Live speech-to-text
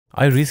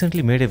I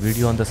recently made a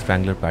video on the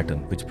Strangler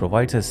pattern, which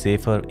provides a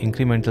safer,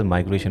 incremental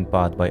migration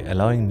path by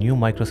allowing new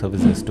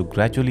microservices to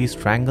gradually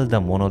strangle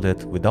the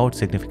monolith without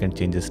significant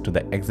changes to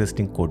the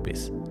existing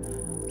codebase.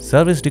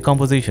 Service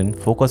decomposition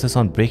focuses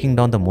on breaking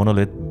down the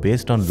monolith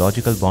based on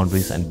logical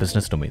boundaries and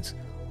business domains,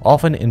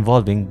 often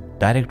involving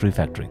direct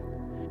refactoring.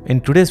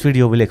 In today's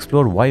video, we'll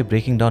explore why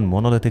breaking down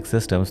monolithic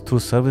systems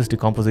through service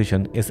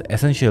decomposition is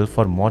essential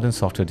for modern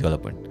software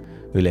development.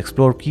 We'll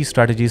explore key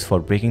strategies for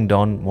breaking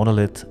down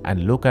monoliths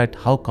and look at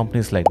how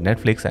companies like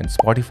Netflix and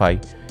Spotify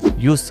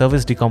use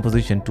service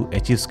decomposition to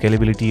achieve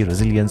scalability,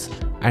 resilience,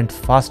 and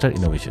faster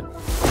innovation.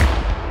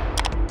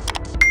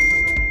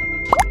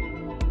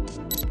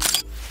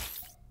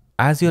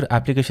 As your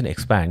application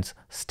expands,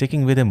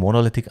 sticking with a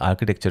monolithic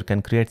architecture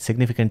can create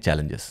significant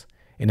challenges.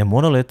 In a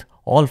monolith,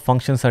 all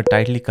functions are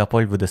tightly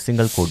coupled with a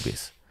single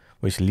codebase,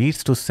 which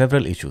leads to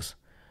several issues.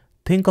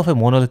 Think of a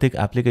monolithic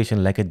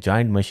application like a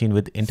giant machine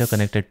with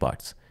interconnected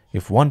parts.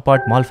 If one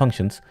part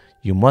malfunctions,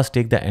 you must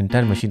take the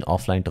entire machine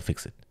offline to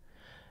fix it.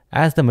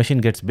 As the machine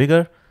gets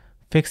bigger,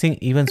 fixing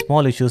even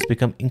small issues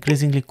become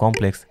increasingly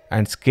complex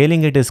and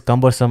scaling it is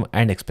cumbersome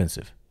and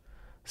expensive.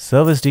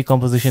 Service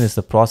decomposition is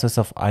the process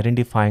of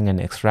identifying and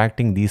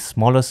extracting these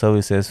smaller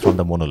services from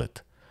the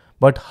monolith.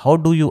 But how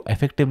do you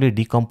effectively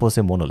decompose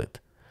a monolith?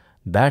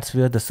 That's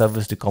where the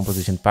service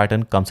decomposition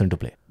pattern comes into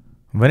play.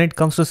 When it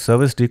comes to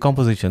service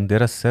decomposition,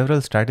 there are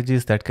several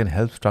strategies that can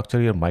help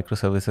structure your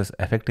microservices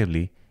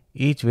effectively,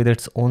 each with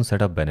its own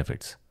set of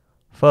benefits.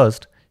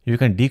 First, you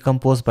can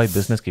decompose by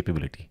business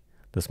capability.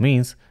 This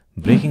means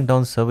breaking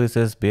down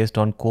services based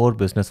on core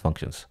business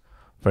functions.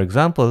 For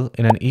example,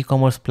 in an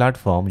e-commerce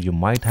platform, you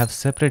might have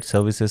separate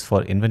services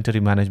for inventory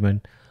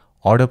management,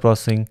 order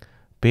processing,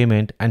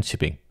 payment, and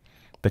shipping.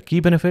 The key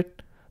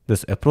benefit?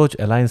 This approach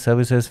aligns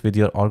services with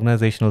your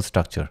organizational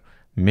structure,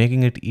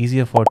 making it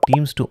easier for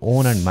teams to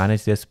own and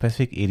manage their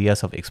specific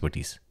areas of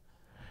expertise.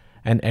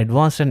 An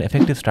advanced and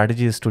effective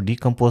strategy is to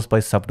decompose by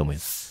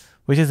subdomains,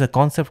 which is a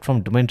concept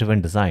from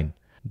domain-driven design.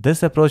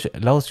 This approach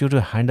allows you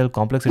to handle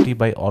complexity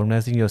by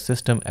organizing your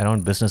system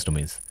around business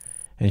domains,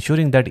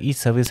 ensuring that each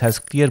service has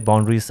clear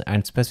boundaries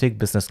and specific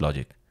business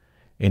logic.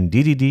 In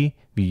DDD,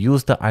 we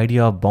use the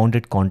idea of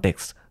bounded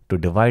context to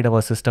divide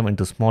our system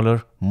into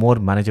smaller, more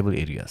manageable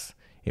areas.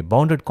 A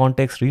bounded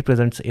context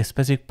represents a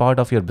specific part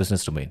of your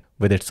business domain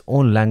with its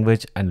own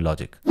language and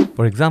logic.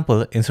 For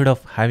example, instead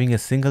of having a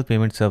single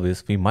payment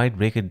service, we might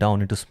break it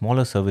down into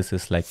smaller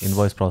services like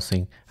invoice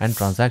processing and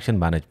transaction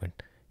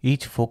management,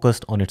 each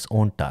focused on its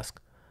own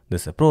task.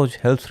 This approach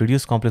helps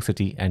reduce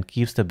complexity and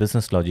keeps the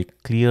business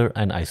logic clear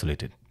and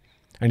isolated.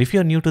 And if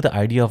you are new to the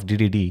idea of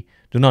DDD,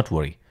 do not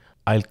worry.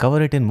 I'll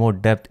cover it in more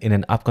depth in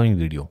an upcoming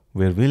video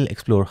where we'll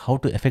explore how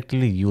to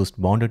effectively use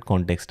bounded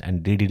context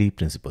and DDD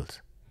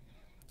principles.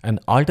 An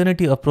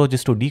alternative approach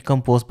is to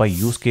decompose by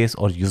use case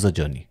or user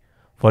journey.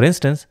 For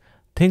instance,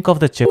 think of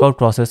the checkout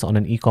process on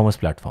an e-commerce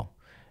platform.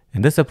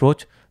 In this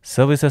approach,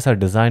 services are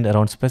designed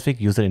around specific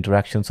user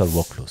interactions or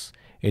workflows.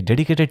 A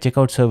dedicated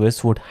checkout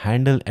service would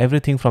handle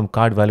everything from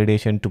cart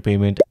validation to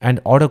payment and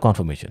order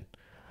confirmation.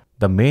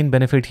 The main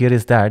benefit here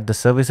is that the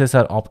services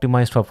are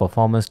optimized for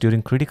performance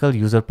during critical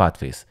user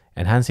pathways,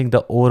 enhancing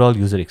the overall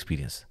user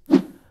experience.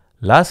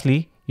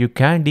 Lastly, you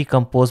can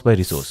decompose by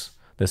resource.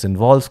 This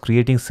involves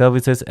creating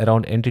services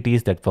around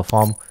entities that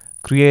perform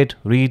create,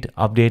 read,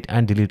 update,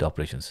 and delete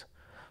operations.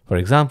 For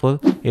example,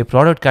 a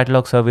product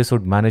catalog service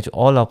would manage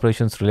all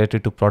operations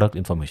related to product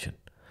information.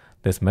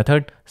 This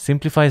method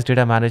simplifies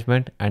data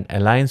management and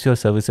aligns your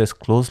services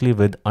closely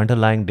with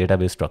underlying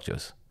database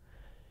structures.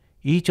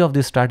 Each of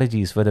these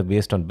strategies, whether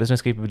based on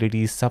business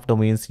capabilities,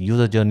 subdomains,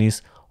 user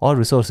journeys, or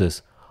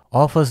resources,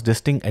 offers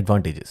distinct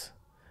advantages.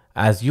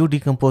 As you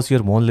decompose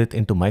your monolith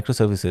into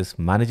microservices,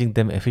 managing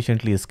them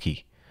efficiently is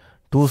key.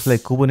 Tools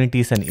like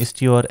Kubernetes and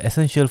Istio are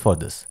essential for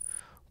this.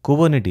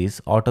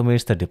 Kubernetes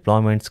automates the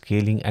deployment,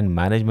 scaling, and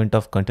management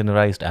of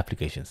containerized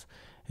applications,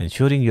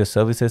 ensuring your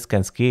services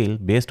can scale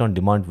based on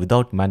demand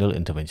without manual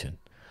intervention.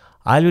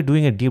 I'll be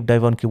doing a deep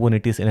dive on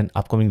Kubernetes in an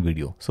upcoming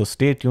video, so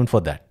stay tuned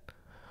for that.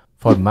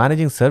 For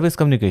managing service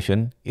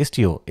communication,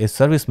 Istio, a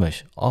service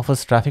mesh,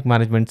 offers traffic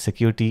management,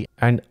 security,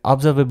 and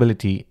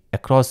observability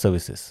across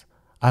services.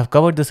 I've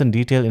covered this in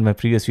detail in my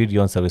previous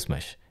video on service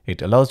mesh.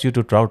 It allows you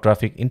to route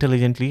traffic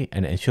intelligently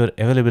and ensure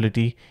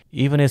availability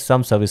even if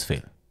some services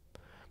fail.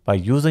 By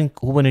using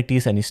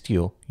Kubernetes and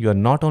Istio, you are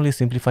not only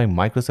simplifying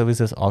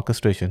microservices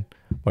orchestration,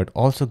 but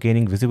also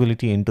gaining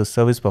visibility into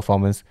service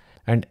performance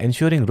and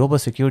ensuring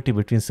robust security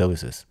between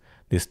services.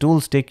 These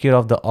tools take care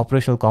of the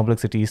operational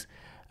complexities,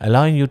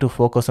 allowing you to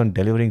focus on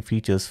delivering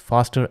features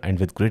faster and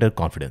with greater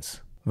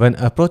confidence. When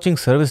approaching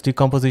service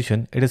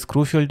decomposition, it is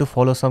crucial to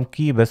follow some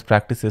key best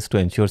practices to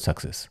ensure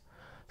success.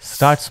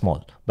 Start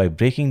small by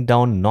breaking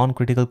down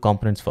non-critical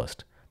components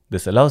first.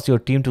 This allows your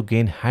team to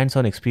gain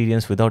hands-on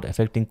experience without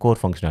affecting core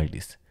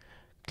functionalities.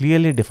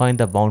 Clearly define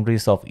the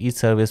boundaries of each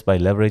service by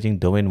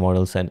leveraging domain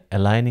models and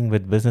aligning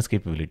with business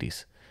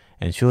capabilities,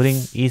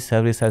 ensuring each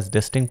service has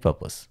distinct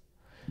purpose.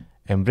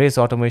 Embrace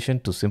automation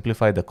to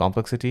simplify the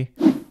complexity.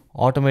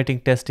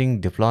 Automating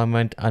testing,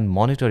 deployment, and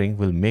monitoring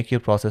will make your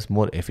process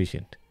more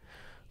efficient.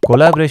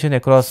 Collaboration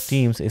across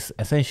teams is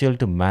essential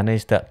to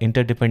manage the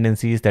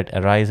interdependencies that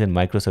arise in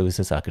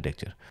microservices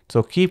architecture.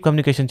 So keep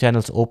communication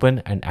channels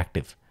open and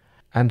active.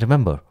 And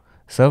remember,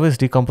 service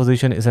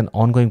decomposition is an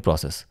ongoing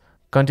process.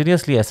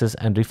 Continuously assess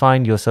and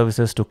refine your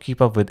services to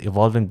keep up with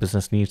evolving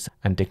business needs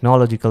and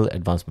technological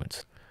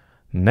advancements.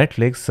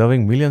 Netflix,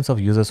 serving millions of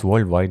users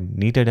worldwide,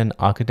 needed an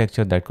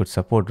architecture that could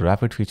support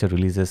rapid feature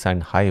releases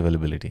and high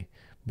availability.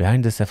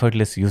 Behind this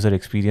effortless user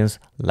experience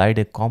lied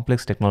a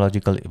complex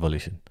technological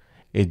evolution.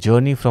 A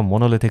journey from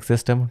monolithic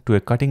system to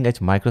a cutting-edge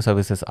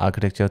microservices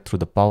architecture through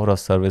the power of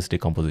service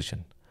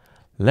decomposition.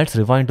 Let's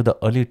rewind to the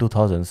early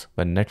 2000s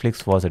when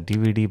Netflix was a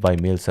DVD by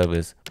mail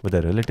service with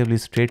a relatively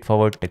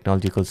straightforward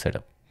technological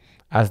setup.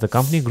 As the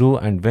company grew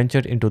and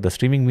ventured into the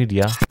streaming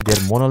media,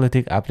 their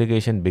monolithic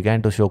application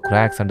began to show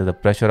cracks under the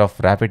pressure of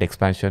rapid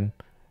expansion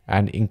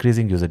and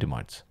increasing user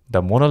demands.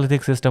 The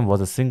monolithic system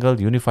was a single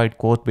unified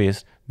code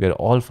base where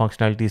all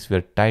functionalities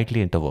were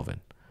tightly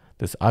interwoven.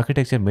 This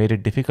architecture made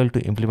it difficult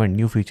to implement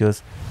new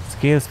features,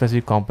 scale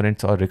specific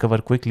components, or recover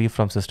quickly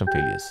from system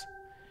failures.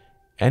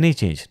 Any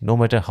change, no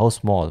matter how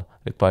small,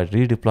 required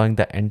redeploying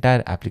the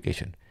entire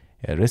application,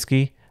 a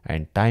risky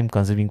and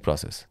time-consuming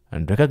process.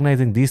 And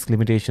recognizing these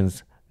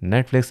limitations,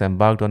 Netflix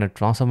embarked on a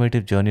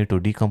transformative journey to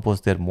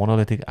decompose their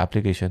monolithic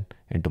application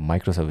into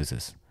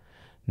microservices.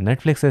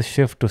 Netflix's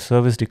shift to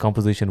service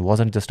decomposition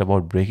wasn't just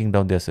about breaking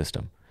down their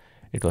system.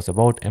 It was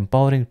about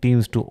empowering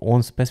teams to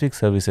own specific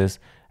services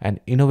and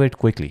innovate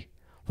quickly.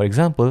 For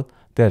example,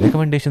 their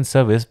recommendation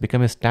service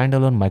became a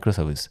standalone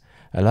microservice,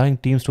 allowing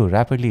teams to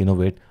rapidly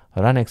innovate,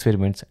 run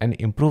experiments, and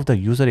improve the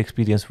user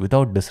experience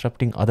without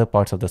disrupting other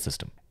parts of the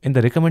system. In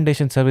the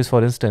recommendation service,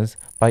 for instance,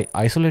 by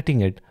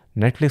isolating it,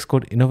 Netflix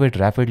could innovate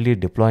rapidly,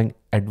 deploying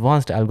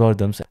advanced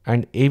algorithms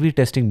and A/B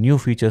testing new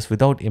features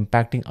without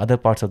impacting other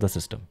parts of the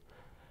system.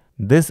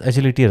 This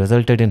agility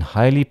resulted in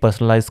highly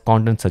personalized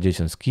content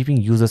suggestions, keeping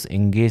users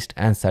engaged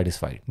and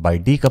satisfied. By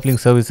decoupling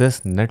services,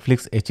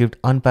 Netflix achieved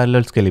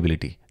unparalleled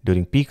scalability.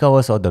 During peak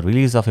hours or the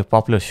release of a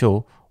popular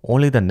show,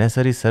 only the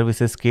necessary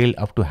services scaled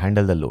up to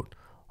handle the load,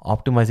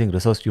 optimizing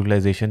resource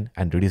utilization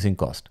and reducing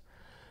cost.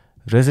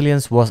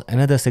 Resilience was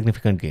another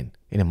significant gain.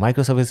 In a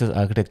microservices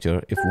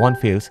architecture, if one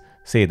fails,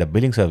 say the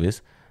billing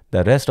service,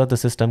 the rest of the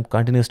system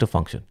continues to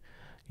function.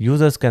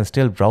 Users can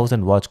still browse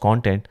and watch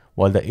content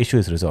while the issue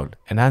is resolved,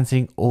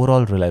 enhancing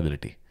overall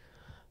reliability.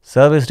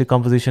 Service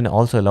decomposition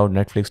also allowed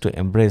Netflix to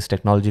embrace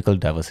technological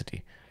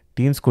diversity.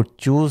 Teams could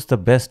choose the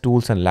best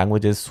tools and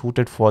languages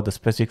suited for the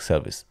specific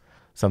service.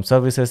 Some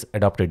services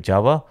adopted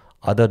Java,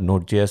 other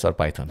Node.js or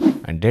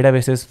Python, and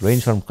databases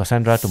range from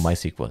Cassandra to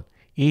MySQL,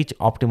 each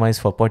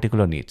optimized for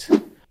particular needs.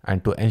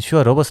 And to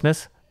ensure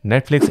robustness,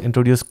 Netflix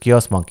introduced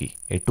Chaos Monkey,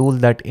 a tool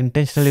that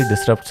intentionally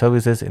disrupts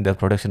services in their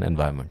production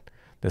environment.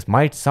 This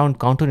might sound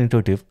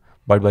counterintuitive,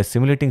 but by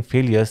simulating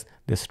failures,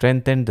 they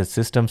strengthened the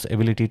system's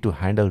ability to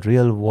handle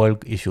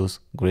real-world issues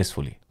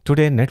gracefully.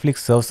 Today, Netflix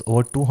serves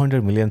over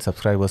 200 million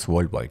subscribers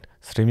worldwide,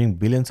 streaming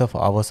billions of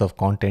hours of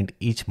content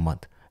each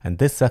month. And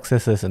this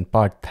success is in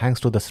part thanks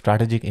to the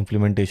strategic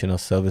implementation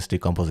of service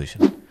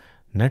decomposition.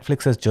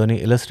 Netflix's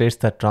journey illustrates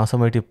the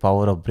transformative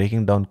power of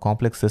breaking down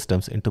complex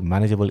systems into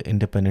manageable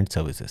independent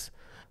services.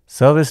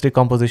 Service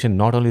decomposition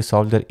not only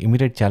solved their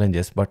immediate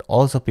challenges but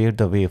also paved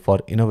the way for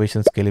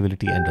innovation,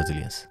 scalability, and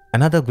resilience.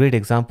 Another great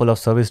example of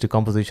service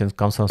decomposition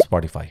comes from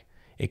Spotify,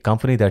 a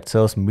company that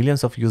serves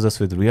millions of users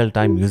with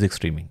real-time music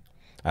streaming.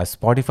 As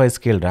Spotify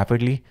scaled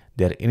rapidly,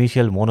 their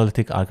initial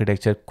monolithic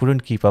architecture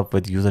couldn't keep up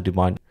with user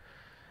demand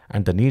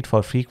and the need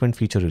for frequent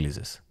feature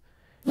releases.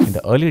 In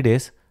the early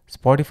days,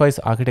 Spotify's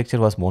architecture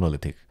was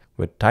monolithic,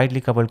 with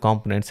tightly coupled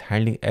components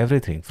handling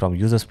everything from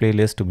users'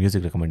 playlists to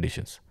music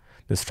recommendations.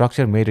 The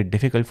structure made it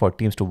difficult for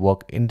teams to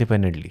work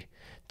independently.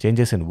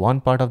 Changes in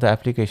one part of the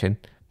application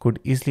could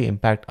easily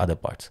impact other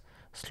parts,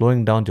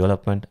 slowing down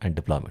development and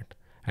deployment.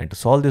 And to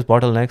solve these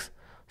bottlenecks,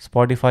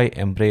 Spotify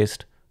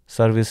embraced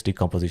service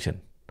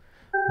decomposition,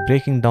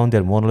 breaking down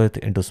their monolith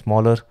into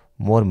smaller,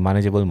 more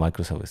manageable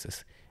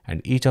microservices.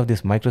 And each of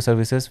these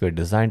microservices were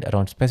designed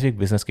around specific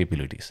business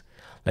capabilities,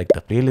 like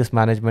the playlist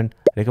management,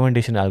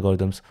 recommendation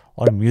algorithms,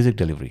 or music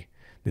delivery.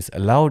 This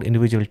allowed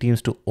individual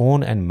teams to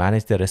own and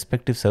manage their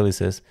respective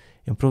services,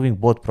 improving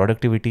both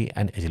productivity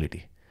and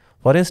agility.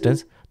 For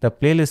instance, the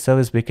playlist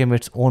service became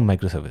its own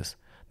microservice.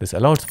 This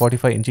allowed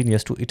Spotify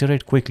engineers to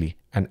iterate quickly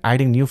and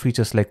adding new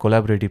features like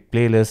collaborative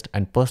playlist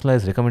and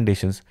personalized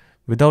recommendations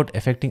without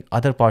affecting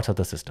other parts of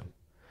the system.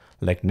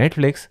 Like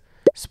Netflix,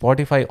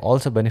 Spotify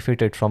also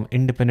benefited from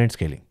independent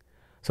scaling.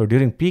 So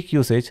during peak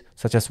usage,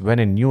 such as when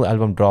a new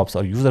album drops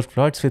or user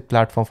floods with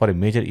platform for a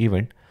major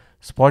event,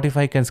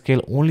 Spotify can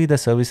scale only the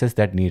services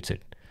that needs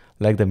it,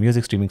 like the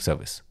music streaming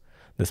service.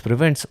 This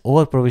prevents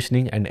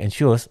over-provisioning and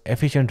ensures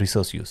efficient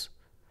resource use.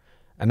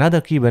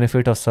 Another key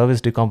benefit of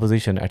service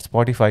decomposition at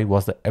Spotify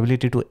was the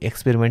ability to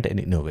experiment and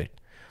innovate.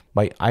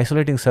 By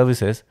isolating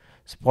services,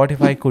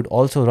 Spotify could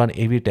also run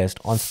A/B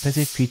tests on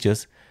specific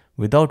features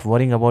without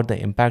worrying about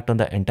the impact on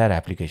the entire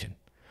application.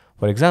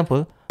 For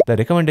example, The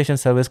recommendation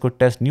service could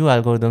test new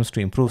algorithms to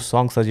improve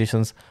song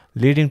suggestions,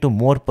 leading to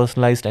more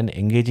personalized and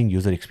engaging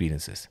user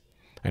experiences.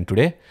 And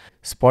today,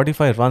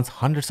 Spotify runs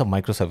hundreds of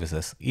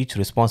microservices, each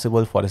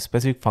responsible for a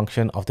specific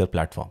function of their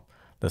platform.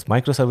 This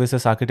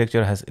microservices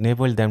architecture has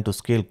enabled them to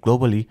scale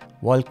globally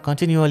while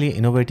continually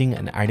innovating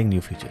and adding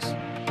new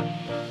features.